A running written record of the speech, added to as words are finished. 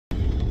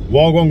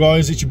Wagwan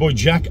guys, it's your boy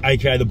Jack,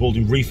 aka the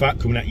Balding Reefer,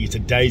 coming at you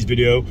today's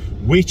video,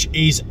 which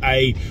is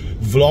a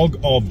vlog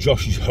of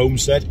Josh's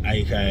homestead,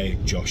 aka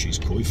Josh's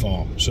koi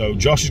farm. So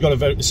Josh has got a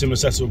very similar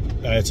setup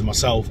to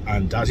myself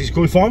and Daz's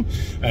koi farm.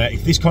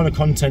 If this kind of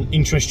content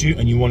interests you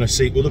and you want to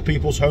see other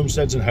people's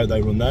homesteads and how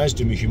they run theirs,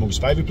 do me a humongous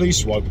favour please,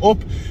 swipe up,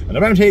 and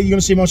around here you're going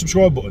to see my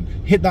subscribe button.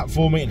 Hit that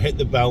for me and hit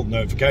the bell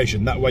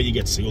notification. That way you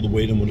get to see all the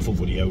weird and wonderful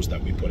videos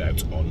that we put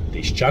out on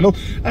this channel,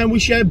 and we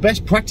share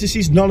best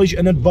practices, knowledge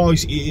and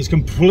advice. It is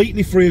completely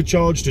free of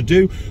charge to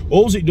do.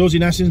 All it does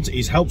in essence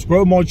is helps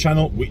grow my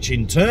channel, which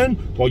in turn,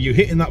 while you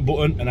hitting that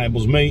button,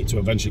 enables me to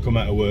eventually come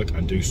out of work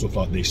and do stuff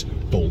like this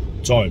full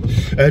time.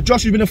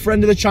 Josh has been a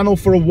friend of the channel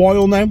for a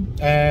while now.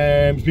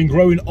 He's been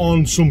growing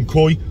on some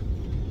koi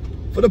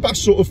for the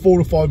past sort of 4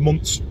 or 5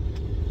 months.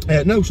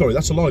 No, sorry,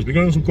 that's a lie. He's been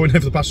growing on some koi now for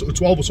the past sort of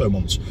 12 or so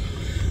months.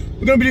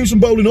 We're going to be doing some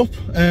bowling up.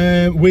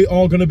 We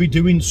are going to be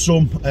doing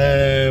some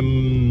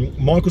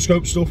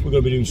microscope stuff. We're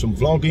going to be doing some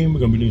vlogging. We're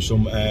going to be doing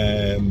some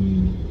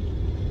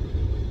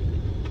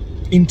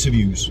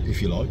interviews,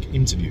 if you like,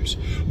 interviews.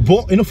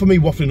 But enough of me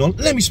waffling on.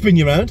 Let me spin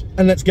you around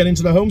and let's get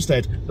into the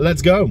homestead.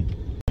 Let's go.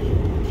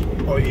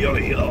 Oi,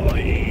 oi,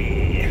 oi.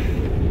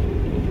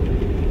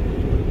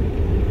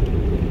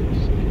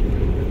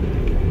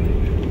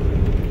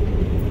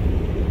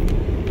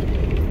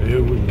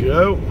 Here we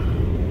go.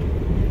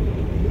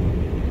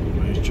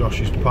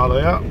 Josh's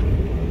pallet.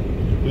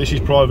 This is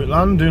private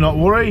land, do not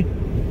worry.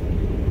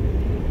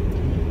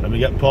 Let me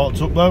get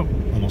parked up though,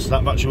 and I'll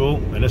snap back to you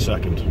all in a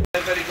second.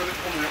 They're very good at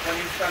coming up when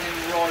you're standing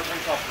right on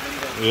top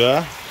of them.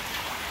 Yeah.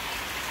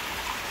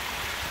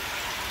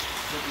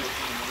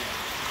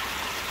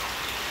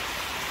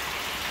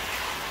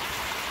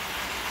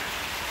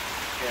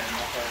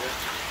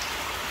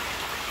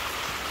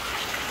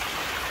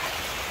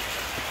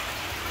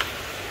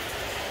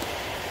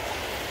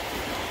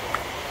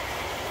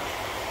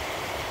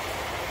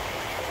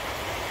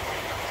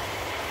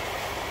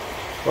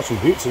 Got some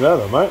boots in there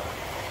though, mate.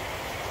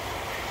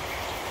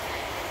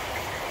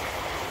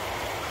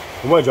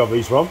 And where'd you have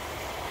these from?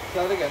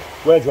 Say that again.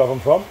 Where'd you have them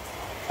from?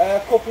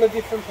 A couple of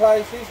different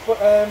places, but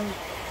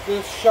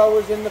the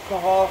showers in the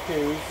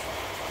Kahakus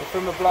are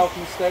from a bloke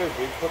in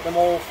Stourbridge, but they're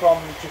all from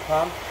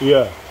Japan.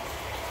 Yeah.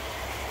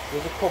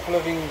 There's a couple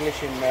of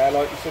English in there,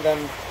 like you said,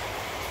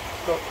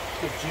 got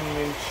the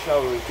Jinmin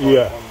showers.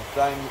 Yeah. On the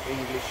same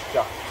English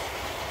jacks.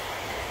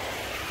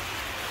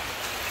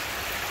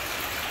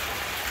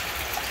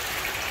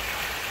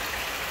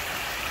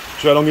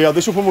 So how long have you had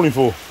this up and running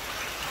for? 6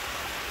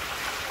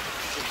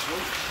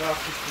 months, about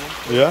 6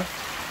 months. Yeah.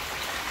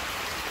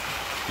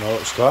 No,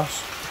 it's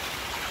class.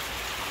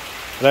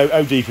 And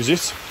how deep is it?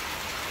 3.5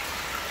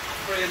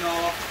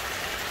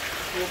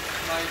 foot,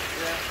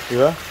 mate,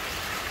 Yeah.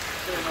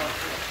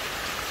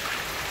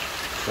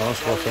 3.5 Nice,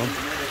 spot on.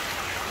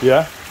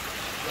 Yeah.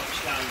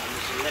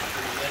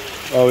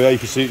 Oh yeah, you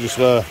can see it just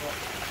there.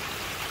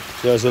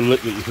 So there's a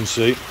lip that you can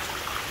see.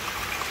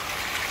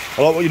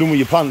 I like what you're doing with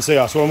your plants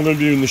here, so what I'm going to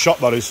be doing in the shop,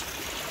 that is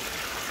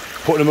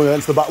putting them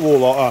against the back wall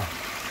like that.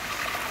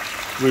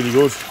 Really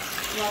good.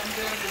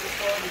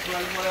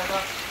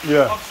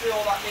 Yeah. Obviously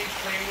all that needs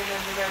cleaning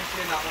and we're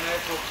emptying that one out,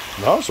 but...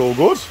 No, it's all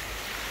good.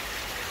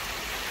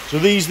 So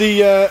these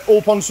the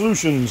All Pond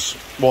Solutions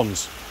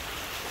ones?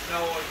 No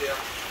idea.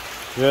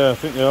 Yeah, I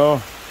think they are.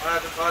 I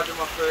had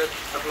them off a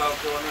bloke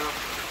door now.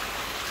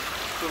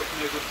 Still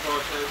me a good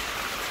price out.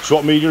 So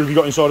what media have you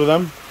got inside of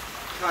them?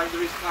 There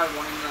is K1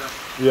 in there.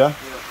 Yeah?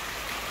 Yeah.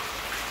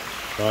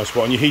 Nice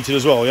spot. And you heated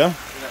as well, yeah?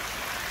 Yeah.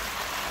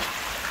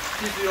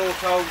 Use the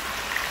auto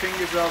thing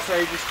as well, so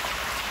you just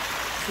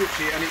switch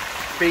it and it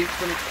beeps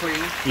when it's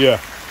clean. Yeah.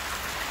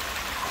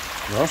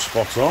 No,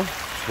 spot on.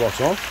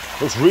 Spot on.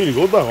 Looks really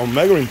good though. I'm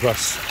mega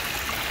impressed.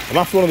 I'm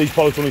after one of these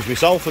polytunnels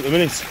myself at the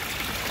minute.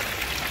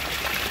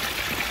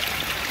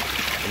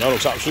 And that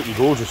looks absolutely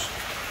gorgeous.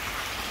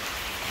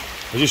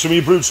 Is this some of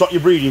your brood stock you're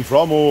breeding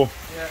from, or?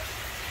 Yeah.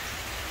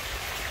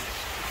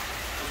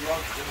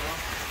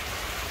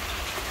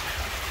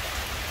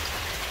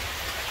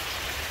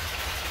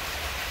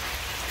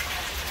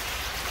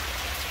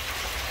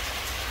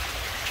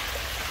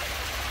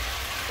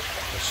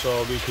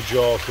 Sagi,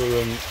 Kajaka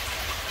and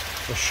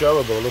a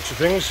shower by the looks of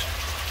things.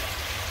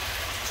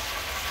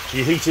 So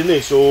you heating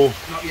this or?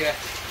 Not yet.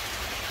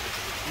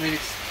 I mean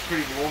it's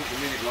pretty warm at the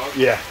minute, like.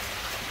 Yeah.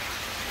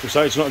 You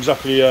say it's not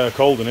exactly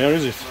cold in here,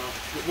 is it? No.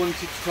 But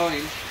once it's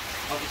time,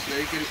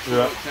 obviously, get it to yeah.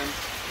 the right temp.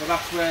 But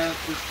that's where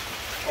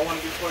I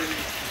want to be putting in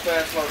the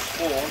first lot of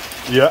spawn.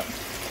 Yeah.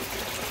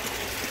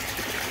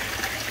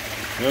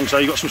 You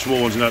say you got some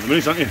small ones in there at the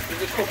minute, haven't you?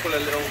 There's a couple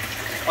of little.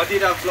 I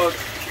did have like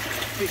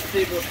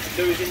 50, but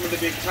there was in with a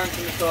big tank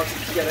and they started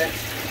to get it.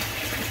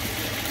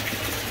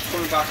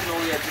 Coming back and all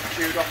the eggs are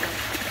chewed off them.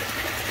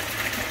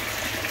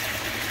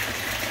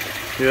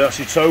 Yeah, I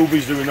see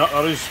Toby's doing that,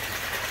 that is.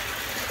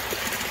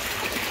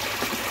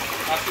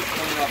 That's just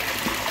coming off.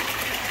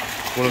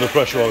 One of the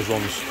pressurised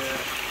ones.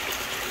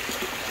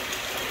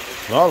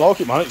 Yeah. No, I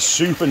like it, man. It's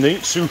super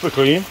neat, super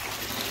clean.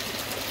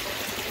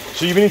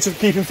 So you've been into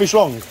keeping fish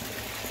long?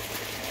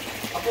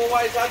 I've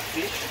always had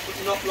fish, but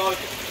not like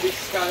this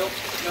scale.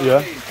 You know Yeah.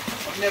 what I mean?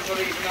 I've never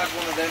even had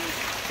one of them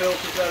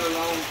filters there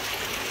alone.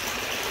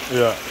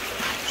 Yeah.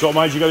 So what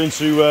made you go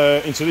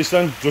into this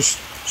then? Just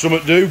something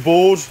to do,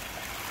 bored?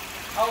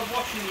 I was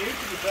watching you, to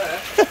be fair.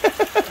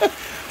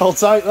 I'll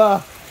take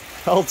that.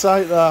 I'll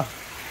take that.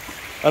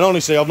 And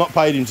honestly, I've not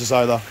paid him to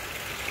say that.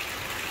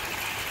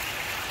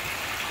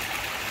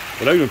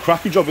 But they're doing a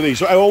cracking job with these.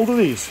 So how old are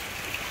these?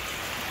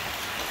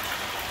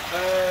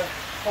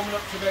 Coming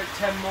up to about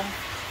 10 months.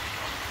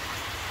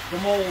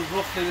 They're all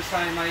roughly the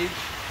same age.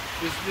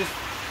 There's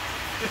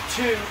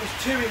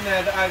two in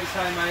there that are the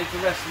same age, the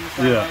rest are the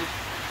same age.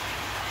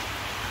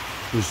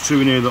 There's two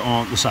in here that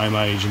aren't the same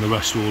age and the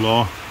rest all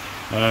are.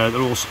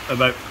 They're all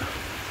about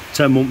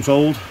 10 months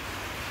old.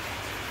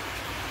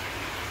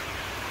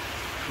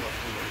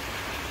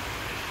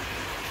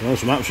 Oh,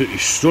 some absolutely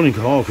stunning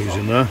Kahakus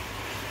in there. Do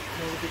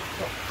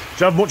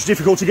you have much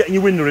difficulty getting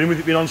your window in with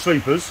it being on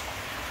sleepers?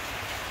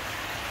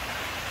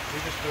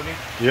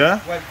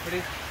 Yeah? Went for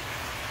it.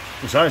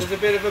 There's There's a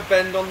bit of a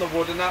bend on the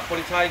wood and that, but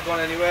it ain't gone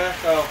anywhere,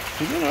 so...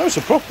 I don't know, it's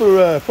a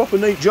proper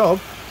neat job.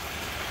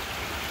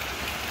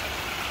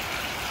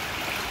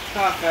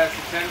 Can't bear to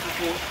 10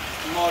 before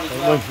you might as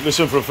well.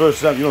 Listen, for a first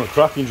attempt, you're on a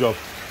cracking job.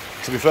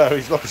 To be fair,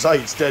 it's, like I say,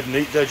 it's dead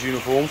neat, dead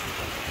uniform.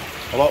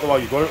 I like the way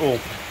you've got it all.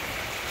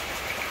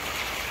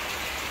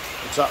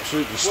 It's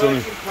absolutely stunning.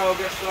 Work in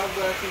progress, lad,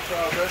 work in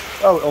progress.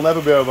 Oh, it'll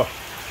never be over.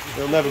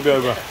 It'll never be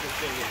over.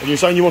 And you're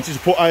saying you wanted to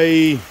put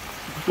a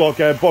bog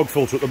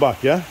filter at the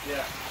back, yeah?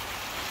 Yeah.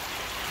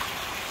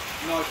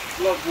 Nice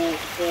blood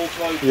waterfall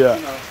type, Yeah.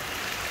 you know.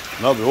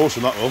 That'll be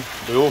awesome, that will.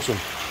 Be awesome.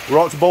 We're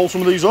right to bowl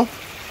some of these up?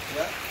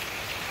 Yeah.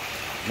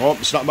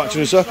 Right, snap back to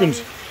you in a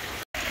second.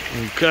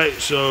 Okay,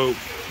 so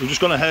we've just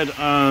gone ahead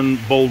and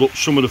bowled up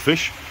some of the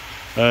fish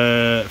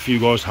for you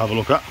guys to have a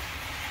look at.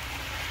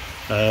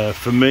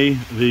 For me,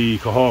 the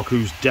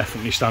Kahakus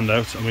definitely stand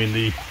out. I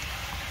mean,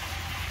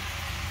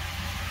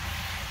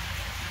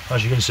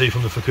 as you can see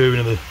from the Fakuri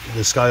and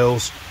the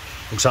scales,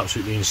 looks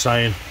absolutely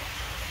insane.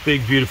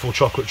 Big, beautiful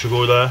chocolate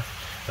chugoi there.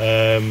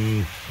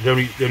 The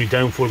only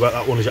downfall about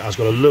that one is it has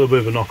got a little bit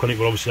of a knock on it,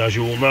 but obviously, as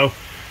you all know,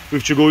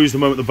 with chugois, the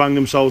moment they bang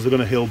themselves, they're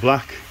going to heal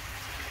black.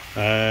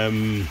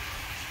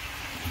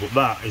 But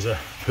that is a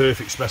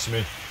perfect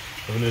specimen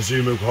of an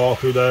Izumo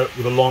Kahaku there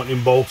with a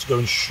lightning bolt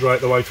going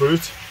straight the way through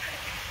it.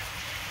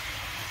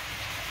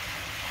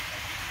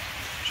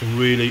 Some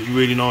really,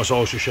 really nice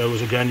oyster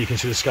showers. Again, you can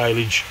see the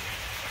scalage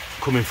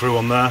coming through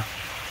on there.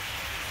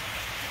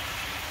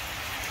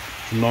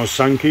 Some nice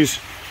Sankeys.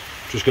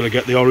 Just going to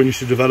get the orange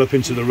to develop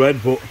into the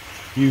red, but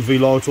UV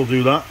light will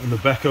do that, and the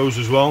Beckos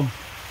as well.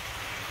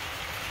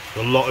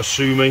 A lot of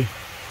Sumi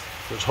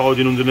that's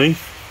hiding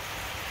underneath.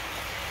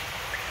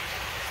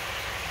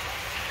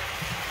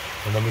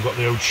 And then we've got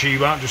the old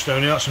Chiba just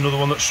down here. That's another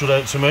one that stood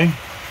out to me.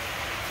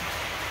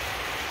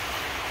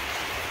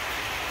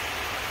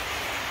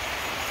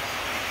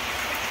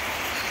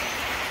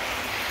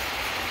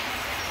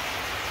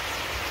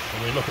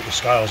 I mean, look at the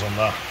scales on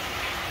that.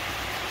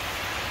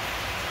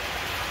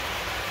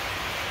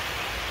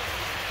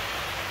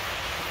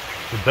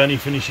 The Benny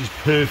finishes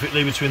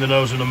perfectly between the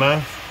nose and the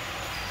mouth.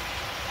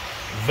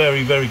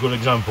 Very, very good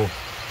example.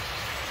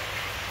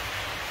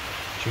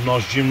 Some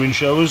nice Jinrin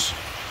showers.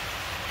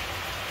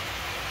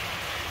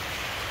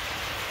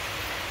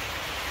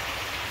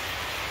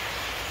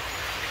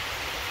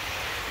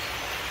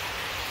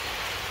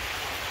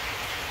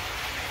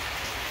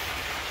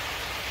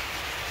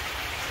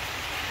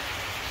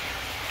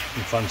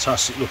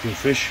 Fantastic looking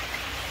fish.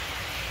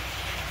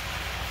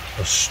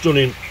 A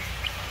stunning,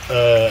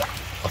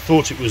 I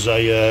thought it was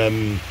a,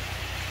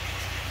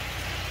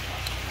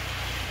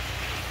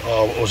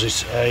 oh, what was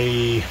it?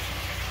 A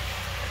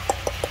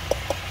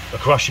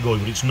Karashigoi,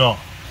 but it's not.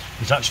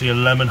 It's actually a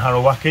lemon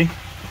harawaki.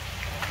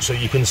 So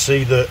you can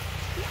see that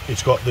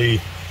it's got the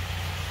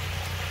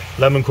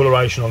lemon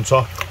coloration on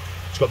top.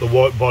 It's got the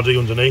white body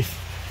underneath.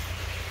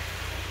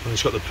 And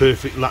it's got the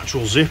perfect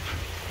lateral zip.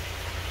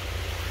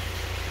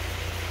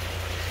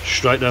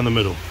 Straight down the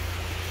middle.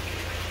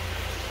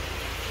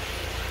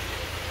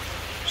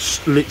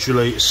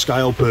 Literally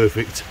scale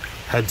perfect,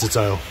 head to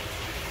tail.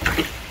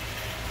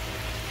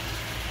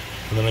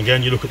 And then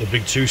again, you look at the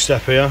big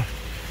two-step here.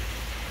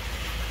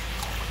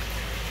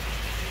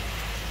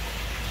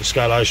 The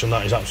scalation on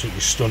that is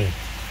absolutely stunning.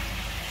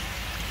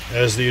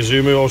 There's the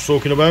Izumo I was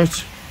talking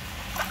about,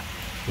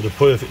 with a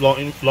perfect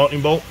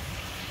lightning bolt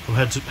from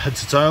head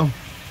to tail.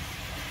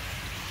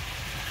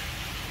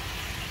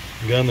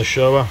 Again, the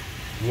shower,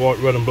 white,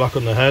 red, and black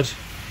on the head.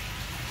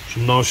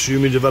 Some nice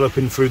Sumi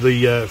developing through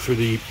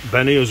the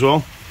Benny as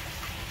well,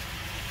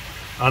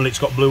 and it's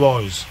got blue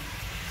eyes.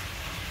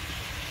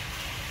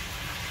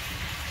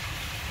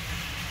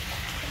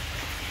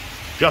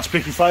 If you had to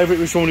pick your favourite,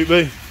 which one would it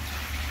be?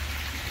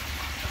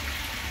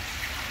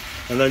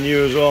 And then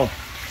you as well.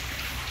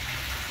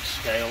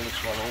 Scale this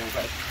one all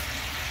day.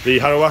 The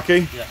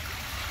Harawaki? Yeah.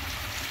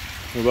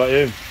 What about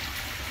you?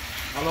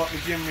 I like the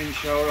Jinrin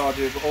shower, I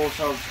do, but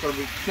also it's got to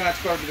be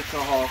the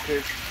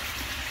Kahaku.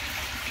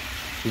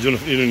 You've done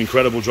an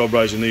incredible job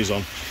raising these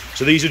on.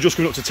 So these are just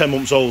coming up to 10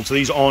 months old, so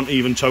these aren't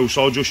even toe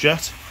side just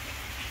yet.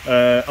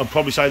 I'd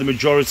probably say the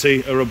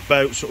majority are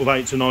about sort of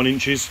 8 to 9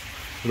 inches.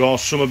 There are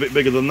some a bit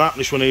bigger than that.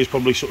 This one here is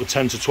probably sort of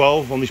 10 to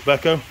 12 on this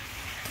Becco.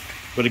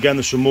 But again,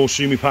 there's some more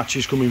Sumi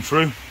patches coming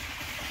through.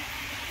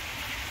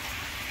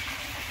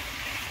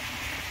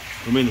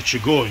 I mean, the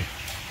Chigoi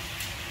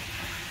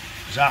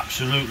is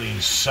absolutely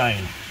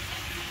insane.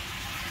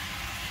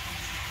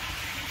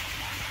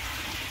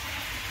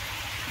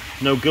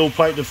 No gill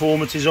plate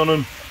deformities on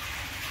them.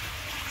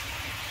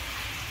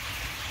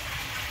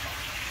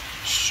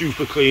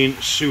 Super clean,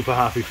 super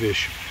happy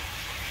fish.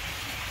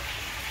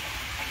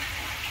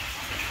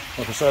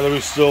 Like I say, there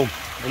is still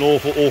an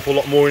awful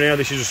lot more in here.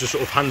 This is just the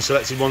sort of hand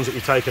selected ones that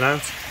we've taken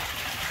out.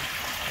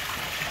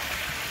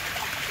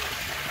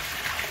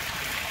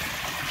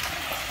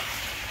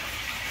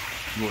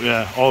 But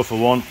yeah, I for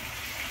one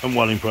am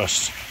well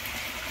impressed.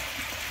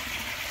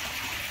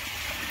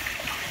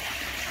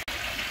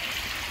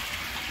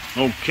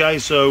 Okay,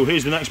 so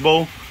here's the next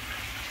bowl.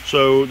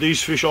 So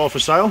these fish are for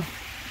sale.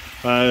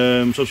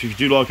 So if you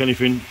do like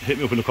anything, hit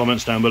me up in the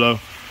comments down below,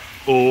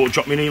 or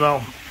drop me an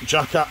email,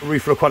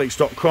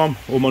 jack@reeferaquatics.com,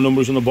 or my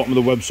number is on the bottom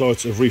of the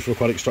website of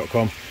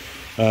reeferaquatics.com,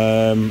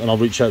 and I'll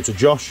reach out to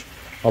Josh.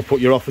 I'll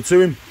put your offer to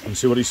him and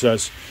see what he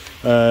says.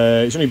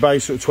 It's only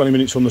based sort of 20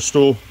 minutes from the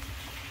store,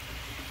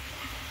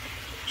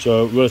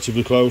 so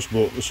relatively close,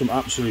 but there's some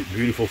absolute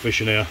beautiful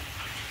fish in here.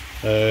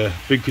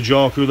 Big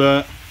Kajaku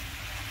there,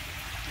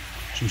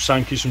 some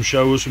Sankey, some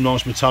Showas, some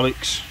nice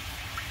metallics,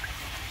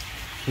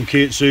 some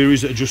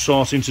Kiyotsuris that are just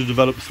starting to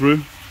develop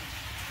through,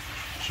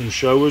 some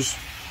Showas,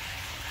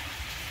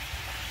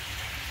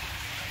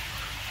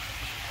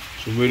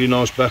 some really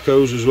nice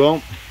Beccos as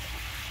well.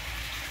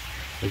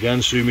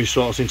 Again, Sumi's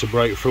starting to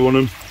break through on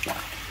them.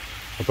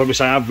 I'd probably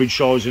say average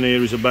size in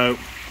here is about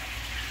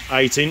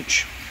 8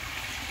 inch.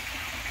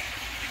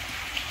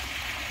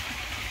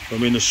 I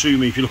mean, the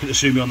Sumi, if you look at the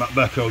Sumi on that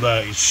Becco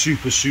there, it's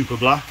super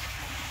black.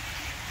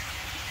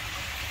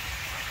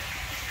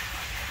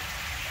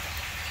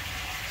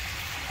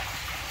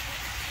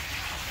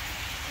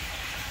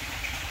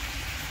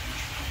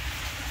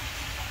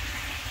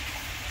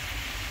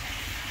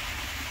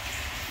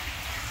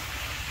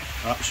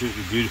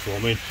 Absolutely beautiful. I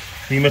mean,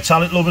 the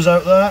metallic lovers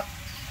out there,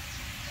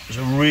 there's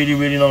a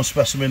really nice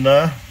specimen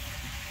there.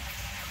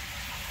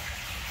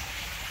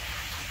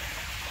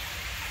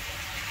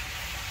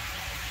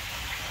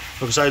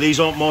 Like I say, these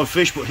aren't my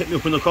fish, but hit me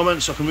up in the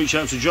comments. I can reach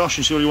out to Josh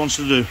and see what he wants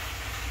to do.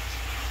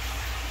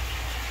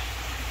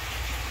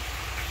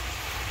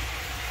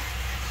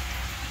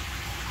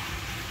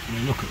 I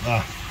mean, look at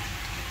that.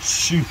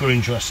 Super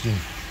interesting.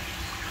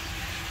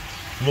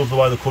 Love the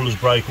way the colours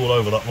break all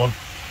over that one.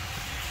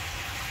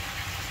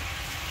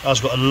 That's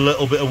got a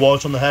little bit of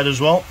white on the head as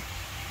well.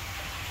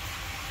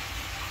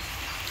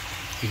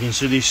 You can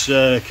see this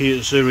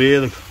Kiyotsuri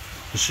here,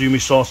 the Sumi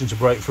starting to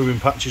break through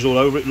in patches all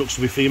over it. Looks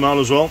to be female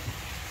as well.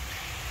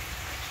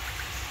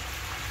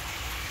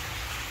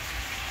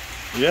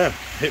 Yeah,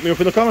 hit me up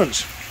in the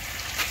comments.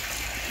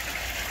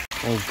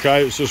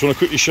 Okay, so just want to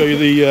quickly show you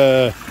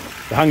the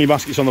hanging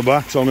baskets on the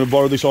back. So I'm going to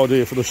borrow this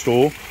idea for the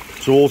store.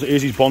 So all it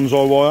is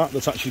bonsai wire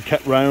that's actually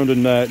kept round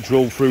and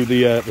drilled through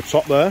the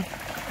top there.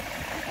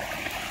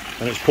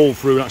 And it's pulled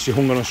through and actually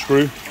hung on a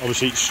screw.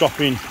 Obviously it's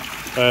stopping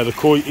the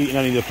koi eating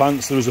any of the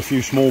plants. There was a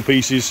few small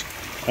pieces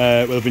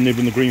where they've been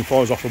nibbling the green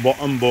flies off the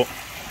bottom, but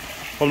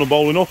from the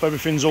bowling up,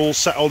 everything's all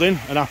settled in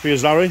and happy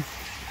as Larry.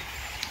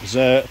 As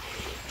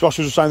Josh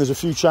was saying, there's a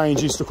few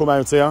changes to come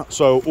out here.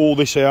 So all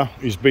this here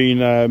is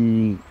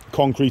being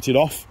concreted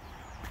off,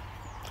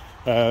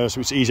 so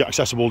it's easy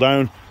accessible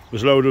down.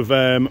 There's a load of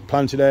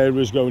planted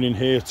areas going in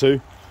here too.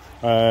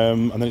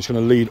 And then it's going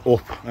to lead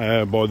up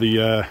by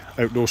the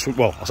outdoor,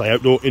 well, I say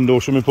outdoor,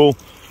 indoor swimming pool.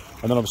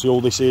 And then obviously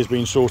all this here is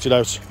being sorted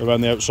out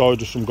around the outside,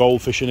 just some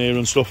goldfish in here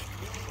and stuff.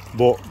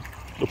 But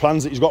the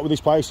plans that he's got with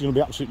this place are going to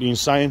be absolutely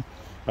insane.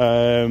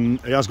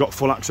 He has got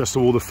full access to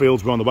all the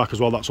fields behind the back as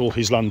well. That's all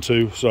his land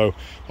too. So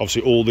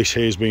obviously all this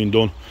here is being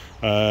done.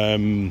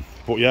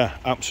 But yeah,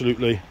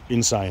 absolutely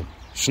insane.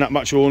 Snap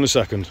back to you all in a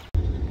second.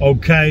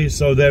 Okay,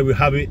 so there we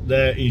have it.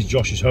 There is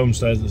Josh's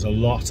homestead. There's a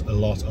lot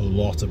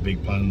of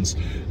big plans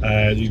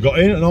he's got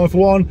in, and I for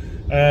one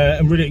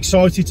am really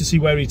excited to see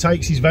where he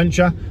takes his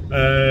venture,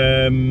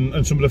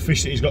 and some of the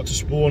fish that he's got to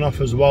spawn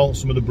off as well.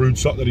 Some of the brood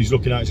stock that he's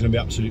looking at is going to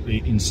be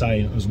absolutely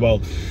insane as well.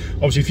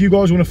 Obviously, if you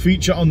guys want to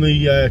feature on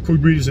the Koi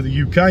Breeders of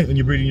the UK and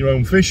you're breeding your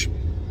own fish,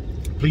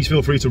 please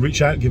feel free to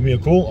reach out, give me a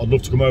call. I'd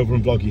love to come over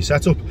and vlog your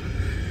setup.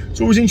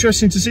 It's always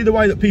interesting to see the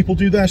way that people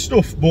do their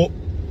stuff, but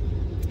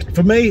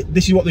for me,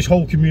 this is what this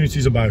whole community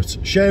is about.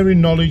 Sharing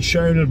knowledge,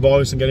 sharing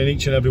advice, and getting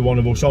each and every one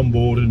of us on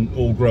board and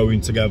all growing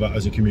together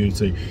as a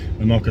community.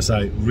 And like I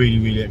say,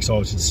 really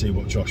excited to see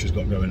what Josh has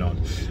got going on.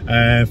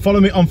 Follow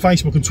me on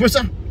Facebook and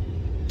Twitter,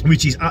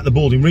 which is at The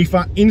Balding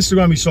Reefer.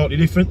 Instagram is slightly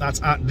different.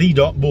 That's at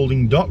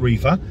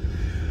the.balding.reefer.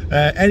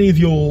 Any of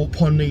your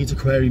pond needs,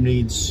 aquarium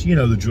needs, you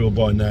know the drill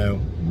by now.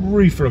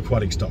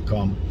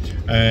 reeferaquatics.com.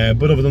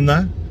 But other than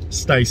that,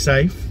 stay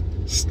safe,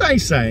 stay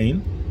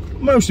sane.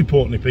 Most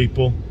importantly,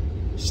 people,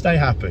 stay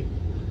happy.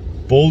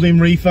 Balding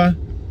Reefer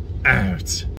out.